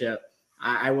leadership,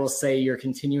 I will say your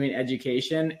continuing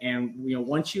education. And,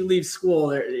 once you leave school,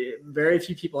 very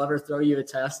few people ever throw you a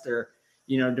test or,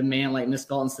 demand, like Ms.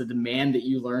 Felton said, demand that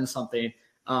you learn something.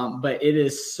 But it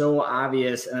is so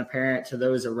obvious and apparent to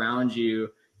those around you,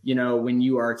 when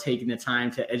you are taking the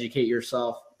time to educate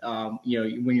yourself,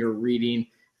 when you're reading.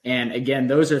 And again,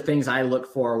 those are things I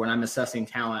look for when I'm assessing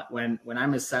talent. When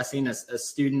I'm assessing a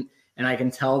student and I can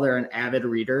tell they're an avid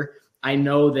reader, I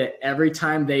know that every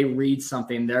time they read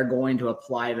something, they're going to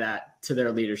apply that to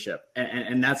their leadership.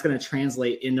 And that's going to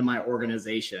translate into my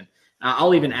organization.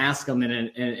 I'll even ask them in an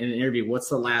interview, what's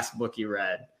the last book you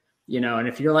read? And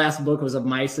if your last book was Of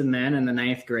Mice and Men in the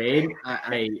 9th grade,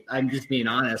 I'm just being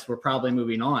honest, we're probably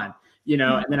moving on.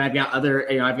 And then I've got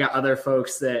other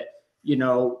folks that,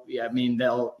 I mean,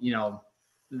 they'll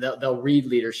read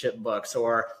leadership books.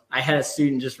 Or I had a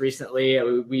student just recently,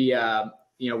 we're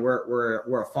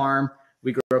a farm.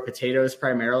 We grow potatoes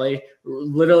primarily,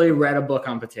 literally read a book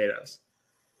on potatoes.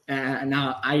 And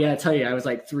now I got to tell you, I was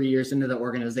like 3 years into the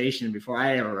organization before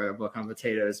I ever read a book on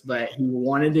potatoes, but he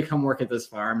wanted to come work at this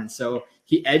farm. And so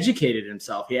he educated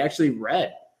himself. He actually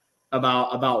read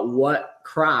about what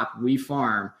crop we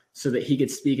farm so that he could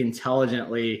speak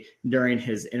intelligently during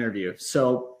his interview.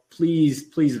 So please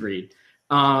read.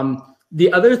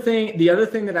 The other thing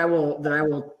that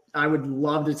I would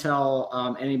love to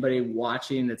tell anybody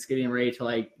watching that's getting ready to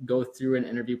like go through an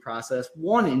interview process,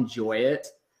 one, enjoy it.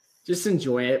 Just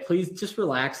enjoy it. Please just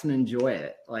relax and enjoy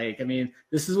it. Like, I mean,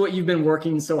 this is what you've been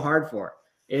working so hard for.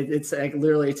 It's like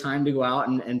literally time to go out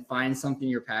and find something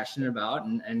you're passionate about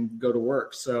and go to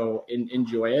work. So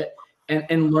enjoy it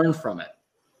and learn from it.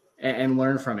 And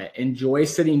learn from it. Enjoy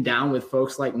sitting down with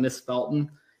folks like Ms.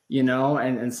 Felton, and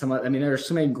there are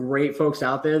so many great folks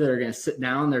out there that are going to sit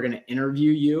down, they're going to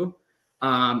interview you,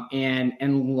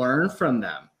 and learn from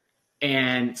them.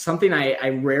 And something I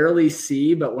rarely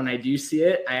see, but when I do see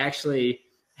it, I actually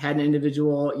had an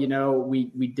individual,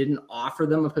 we didn't offer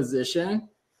them a position.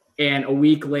 And a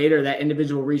week later, that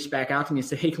individual reached back out to me and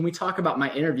said, "Hey, can we talk about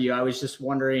my interview? I was just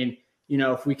wondering,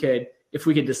 if we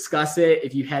could discuss it,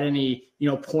 if you had any,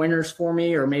 pointers for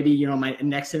me, or maybe, my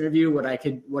next interview, what I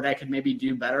could maybe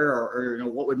do better, or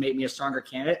what would make me a stronger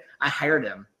candidate." I hired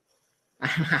him.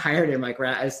 Like,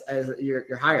 as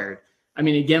you're hired. I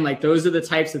mean, again, like those are the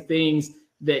types of things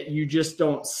that you just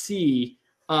don't see.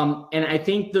 And I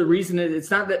think the reason is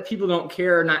it's not that people don't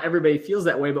care, not everybody feels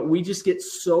that way, but we just get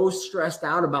so stressed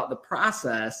out about the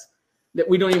process that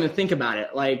we don't even think about it.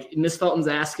 Like Ms. Felton's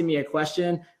asking me a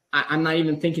question. I'm not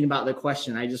even thinking about the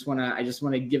question. I just want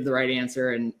to give the right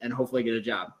answer and hopefully get a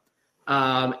job.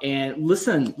 And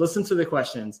listen to the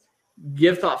questions,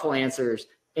 give thoughtful answers,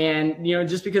 And,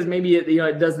 just because maybe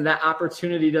it doesn't, that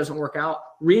opportunity doesn't work out,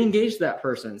 re-engage that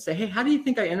person. Say, hey, how do you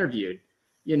think I interviewed?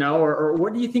 Or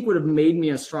what do you think would have made me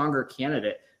a stronger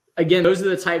candidate? Again, those are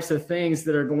the types of things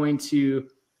that are going to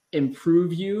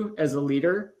improve you as a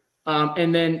leader.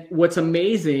 And then what's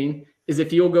amazing is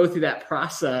if you'll go through that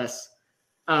process,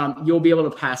 you'll be able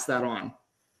to pass that on.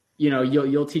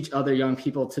 You'll teach other young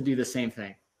people to do the same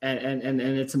thing. And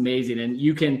it's amazing. And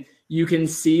you can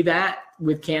see that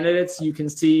with candidates. You can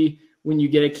see when you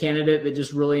get a candidate that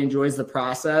just really enjoys the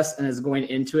process and is going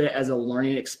into it as a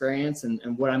learning experience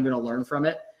and what I'm going to learn from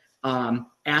it.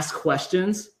 Ask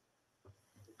questions.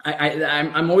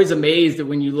 I'm always amazed that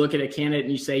when you look at a candidate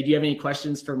and you say, do you have any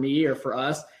questions for me or for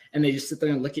us? And they just sit there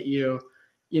and look at you,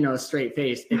 straight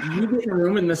face. If you get in a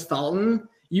room with Miss Felton,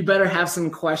 you better have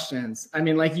some questions. I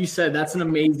mean, like you said, that's an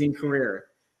amazing career.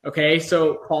 Okay.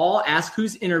 So call, ask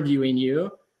who's interviewing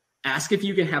you, ask if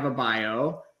you can have a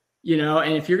bio,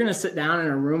 and if you're going to sit down in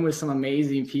a room with some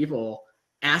amazing people,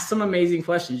 ask some amazing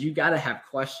questions. You got to have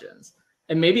questions.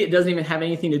 And maybe it doesn't even have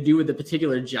anything to do with the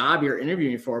particular job you're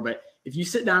interviewing for, but if you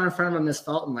sit down in front of a Miss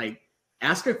Felton,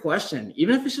 ask a question,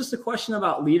 even if it's just a question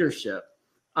about leadership.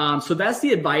 So that's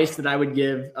the advice that I would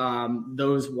give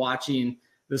those watching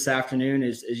this afternoon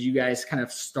is you guys kind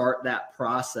of start that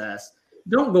process.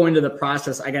 Don't go into the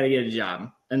process, I got to get a job,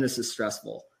 and this is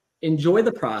stressful. Enjoy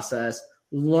the process,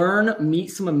 learn, meet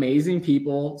some amazing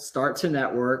people, start to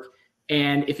network.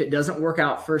 And if it doesn't work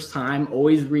out first time,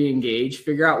 always re-engage,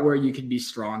 figure out where you could be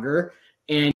stronger,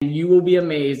 and you will be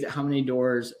amazed at how many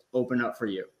doors open up for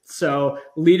you. So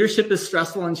leadership is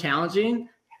stressful and challenging.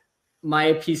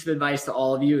 My piece of advice to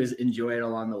all of you is enjoy it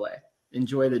along the way.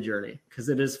 Enjoy the journey because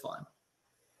it is fun.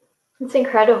 It's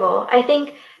incredible. I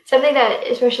think something that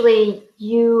especially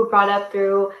you brought up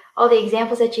through all the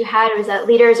examples that you had was that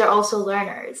leaders are also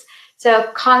learners.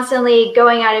 So constantly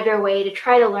going out of your way to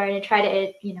try to learn and try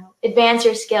to, advance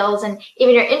your skills and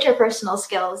even your interpersonal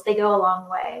skills, they go a long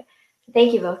way.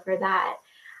 Thank you both for that.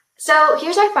 So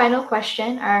here's our final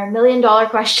question, our $1 million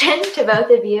question to both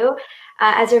of you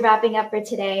as we're wrapping up for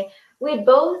today. We'd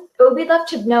love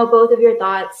to know both of your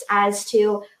thoughts as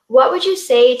to what would you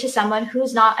say to someone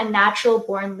who's not a natural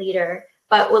born leader,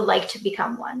 but would like to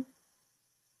become one?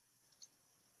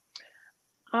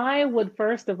 I would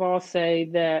first of all say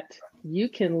that you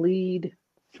can lead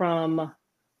from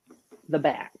the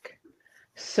back.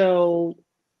 So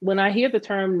when I hear the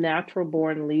term natural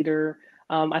born leader,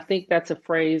 I think that's a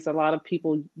phrase a lot of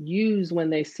people use when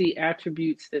they see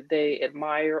attributes that they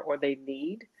admire or they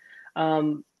need.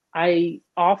 I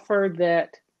offer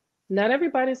that not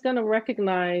everybody's going to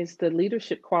recognize the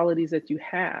leadership qualities that you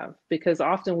have, because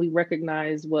often we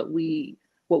recognize what we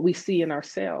see in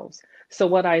ourselves. So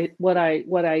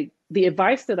the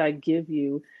advice that I give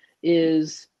you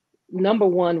is, number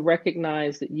one,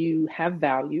 recognize that you have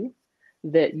value,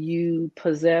 that you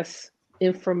possess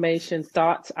information,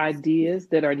 thoughts, ideas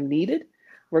that are needed,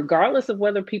 regardless of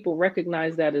whether people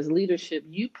recognize that as leadership.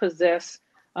 You possess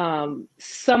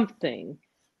something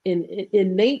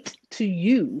innate to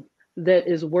you that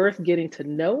is worth getting to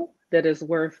know, that is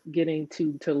worth getting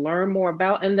to learn more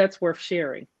about, and that's worth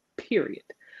sharing, period.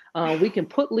 We can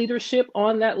put leadership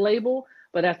on that label,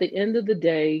 but at the end of the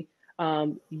day,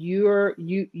 you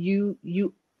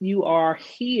are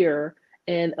here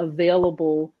and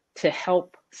available to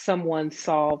help someone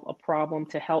solve a problem,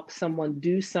 to help someone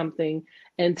do something,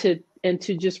 and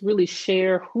to just really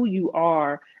share who you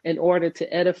are in order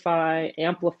to edify,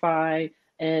 amplify,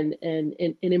 and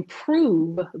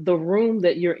improve the room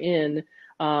that you're in,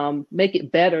 make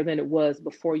it better than it was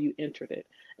before you entered it.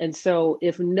 And so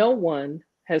if no one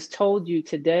has told you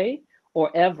today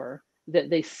or ever that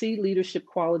they see leadership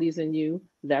qualities in you,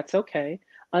 that's okay.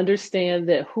 Understand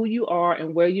that who you are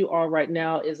and where you are right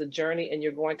now is a journey, and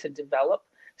you're going to develop.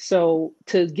 So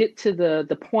to get to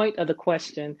the point of the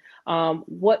question,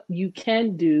 what you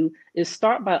can do is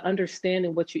start by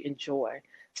understanding what you enjoy.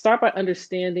 Start by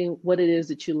understanding what it is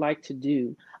that you like to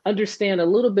do. Understand a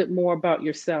little bit more about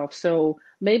yourself. So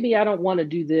maybe I don't want to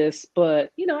do this,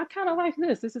 but I kind of like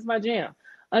this. This is my jam.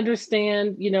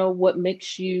 Understand, what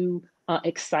makes you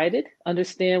excited.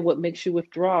 Understand what makes you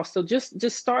withdraw. So just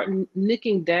start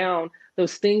nicking down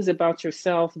those things about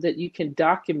yourself that you can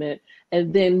document,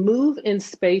 and then move in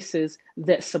spaces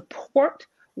that support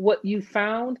what you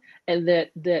found, and that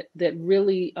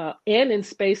really and in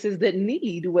spaces that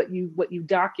need what you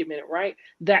documented, right?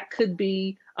 That could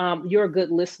be you're a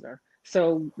good listener.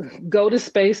 So go to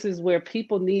spaces where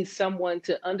people need someone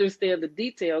to understand the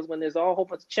details when there's a whole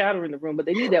bunch of chatter in the room, but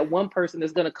they need that one person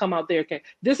that's going to come out there. Okay,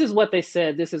 this is what they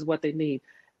said. This is what they need.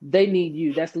 They need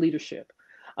you. That's leadership.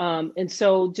 And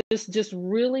so just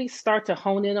really start to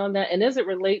hone in on that. And as it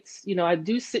relates, I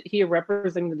do sit here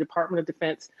representing the Department of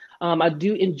Defense. I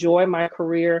do enjoy my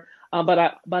career,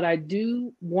 but I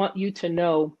do want you to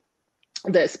know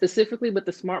that specifically with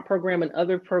the SMART program and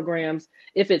other programs,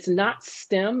 if it's not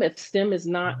STEM, if STEM is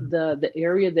not the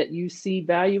area that you see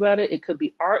value at it could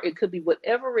be art, it could be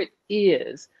whatever it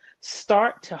is,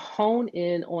 start to hone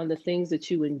in on the things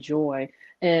that you enjoy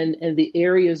and the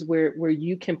areas where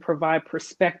you can provide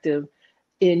perspective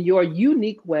in your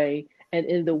unique way and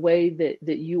in the way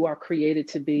that you are created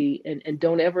to be. And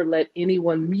don't ever let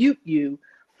anyone mute you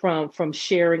from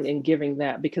sharing and giving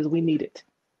that, because we need it.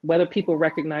 Whether people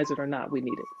recognize it or not, we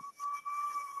need it.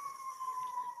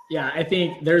 Yeah, I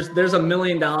think there's $1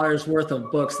 million worth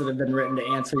of books that have been written to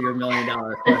answer your $1 million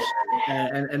question,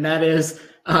 and that is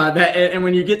that. And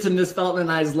when you get to Ms. Felton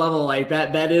and I's level, like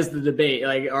that is the debate.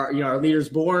 Like, are leaders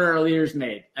born or are leaders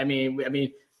made? I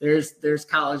mean, there's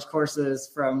college courses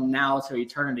from now to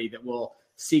eternity that will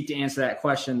seek to answer that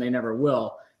question. They never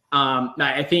will.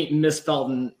 I think Ms.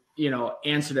 Felton,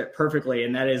 answered it perfectly.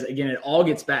 And that is, again, it all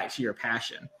gets back to your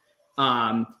passion.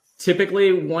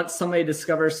 Typically, once somebody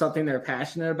discovers something they're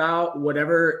passionate about,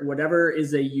 whatever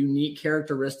is a unique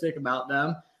characteristic about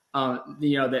them,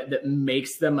 that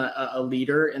makes them a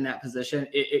leader in that position,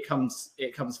 it comes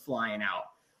flying out.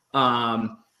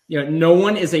 No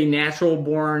one is a natural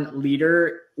born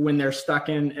leader when they're stuck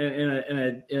in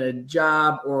a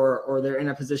job or they're in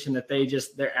a position that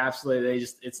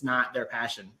it's not their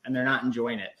passion and they're not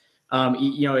enjoying it. Some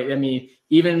people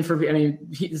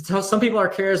are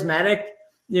charismatic,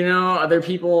 other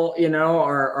people,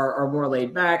 are more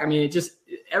laid back. I mean,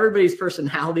 everybody's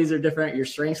personalities are different. Your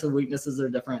strengths and weaknesses are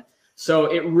different. So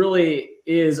it really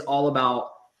is all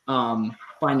about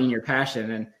finding your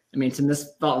passion. And I mean, to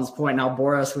Ms. Felton's point, and I'll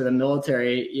bore us with a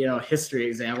military, history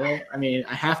example. I mean,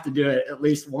 I have to do it at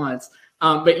least once.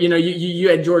 But you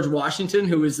had George Washington,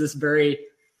 who was this very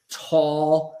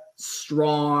tall,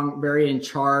 strong, very in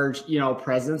charge,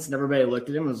 presence, and everybody looked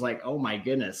at him and was like, oh my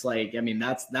goodness, like, I mean,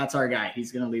 that's our guy.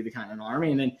 He's going to lead the Continental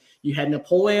Army. And then you had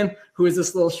Napoleon, who is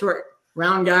this little short,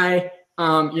 round guy,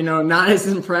 not as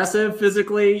impressive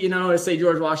physically, as say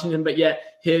George Washington, but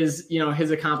yet his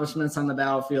accomplishments on the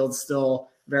battlefield still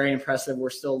very impressive.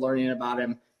 We're still learning about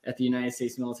him at the United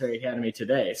States Military Academy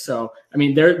today. So, I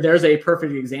mean, there's a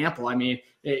perfect example. I mean,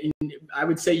 I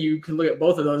would say you can look at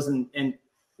both of those and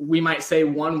we might say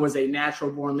one was a natural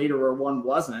born leader or one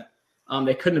wasn't.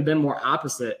 They couldn't have been more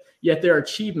opposite, yet their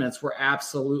achievements were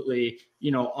absolutely,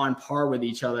 on par with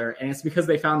each other. And it's because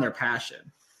they found their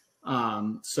passion.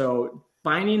 So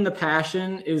finding the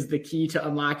passion is the key to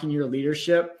unlocking your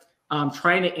leadership.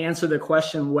 Trying to answer the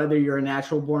question whether you're a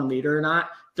natural born leader or not.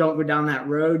 Don't go down that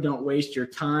road. Don't waste your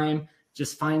time.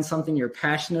 Just find something you're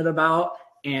passionate about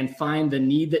and find the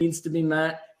need that needs to be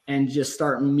met and just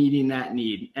start meeting that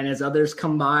need. And as others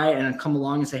come by and come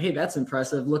along and say, hey, that's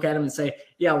impressive, look at them and say,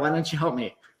 yeah, why don't you help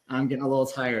me? I'm getting a little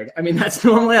tired. I mean, that's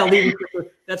normally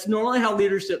how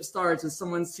leadership starts, is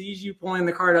someone sees you pulling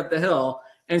the cart up the hill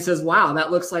and says, wow, that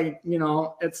looks like,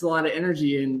 it's a lot of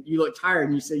energy and you look tired.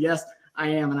 And you say, yes, I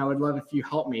am. And I would love if you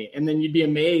help me. And then you'd be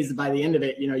amazed by the end of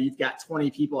it. You've got 20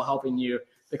 people helping you.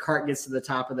 The cart gets to the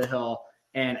top of the hill.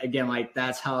 And again, like,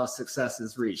 that's how success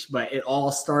is reached. But it all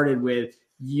started with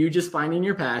you just finding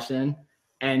your passion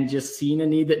and just seeing a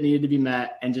need that needed to be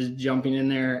met and just jumping in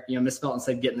there. Ms. Felton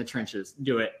said, get in the trenches,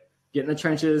 do it. Get in the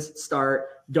trenches, start.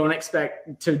 Don't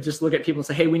expect to just look at people and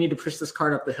say, hey, we need to push this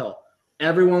cart up the hill.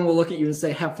 Everyone will look at you and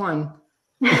say, have fun,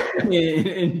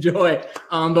 enjoy.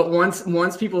 But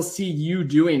once people see you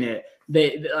doing it,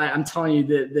 I'm telling you,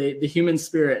 the human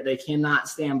spirit, they cannot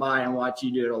stand by and watch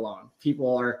you do it alone.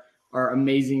 People are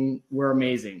amazing. We're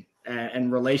amazing.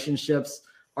 And relationships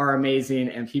are amazing,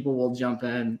 and people will jump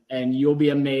in, and you'll be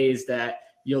amazed that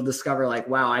you'll discover, like,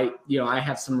 wow, I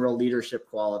have some real leadership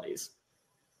qualities.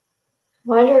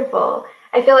 Wonderful.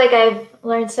 I feel like I've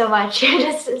learned so much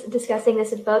just discussing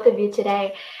this with both of you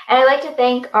today. And I'd like to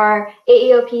thank our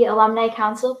AEOP Alumni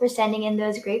Council for sending in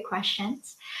those great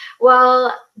questions.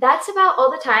 Well, that's about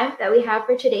all the time that we have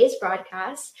for today's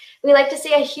broadcast. We'd like to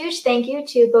say a huge thank you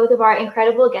to both of our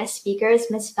incredible guest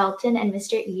speakers, Ms. Felton and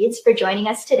Mr. Edds, for joining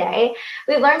us today.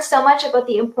 We've learned so much about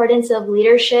the importance of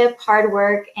leadership, hard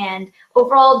work, and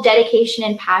overall dedication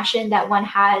and passion that one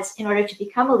has in order to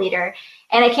become a leader.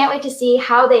 And I can't wait to see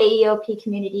how the AEOP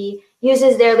community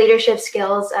uses their leadership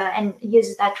skills and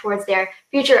uses that towards their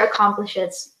future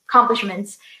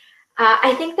accomplishments.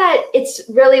 I think that it's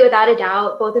really, without a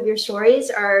doubt, both of your stories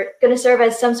are going to serve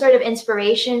as some sort of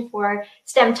inspiration for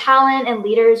STEM talent and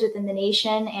leaders within the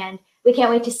nation. And we can't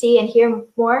wait to see and hear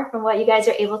more from what you guys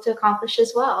are able to accomplish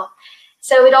as well.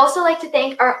 So we'd also like to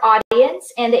thank our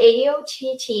audience and the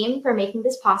AEOP team for making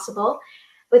this possible.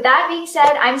 With that being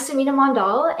said, I'm Samina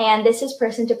Mondal, and this is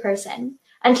Person to Person.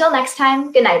 Until next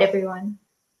time, good night, everyone.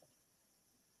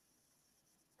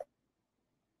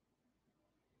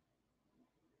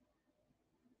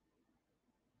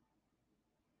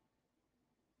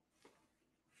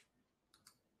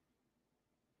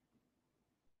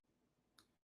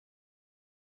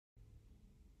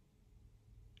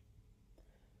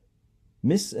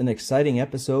 Miss an exciting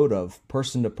episode of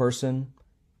Person to Person?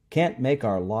 Can't make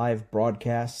our live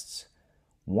broadcasts?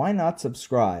 Why not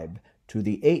subscribe to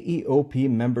the AEOP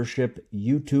membership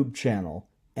YouTube channel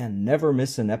and never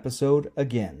miss an episode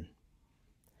again?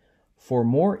 For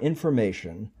more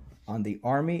information on the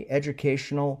Army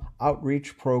Educational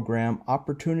Outreach Program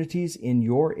opportunities in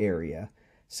your area,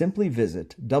 simply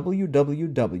visit www.usaeop.com.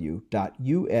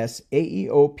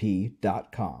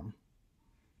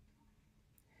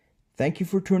 Thank you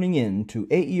for tuning in to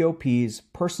AEOP's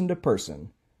Person to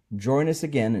Person. Join us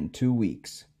again in 2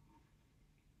 weeks.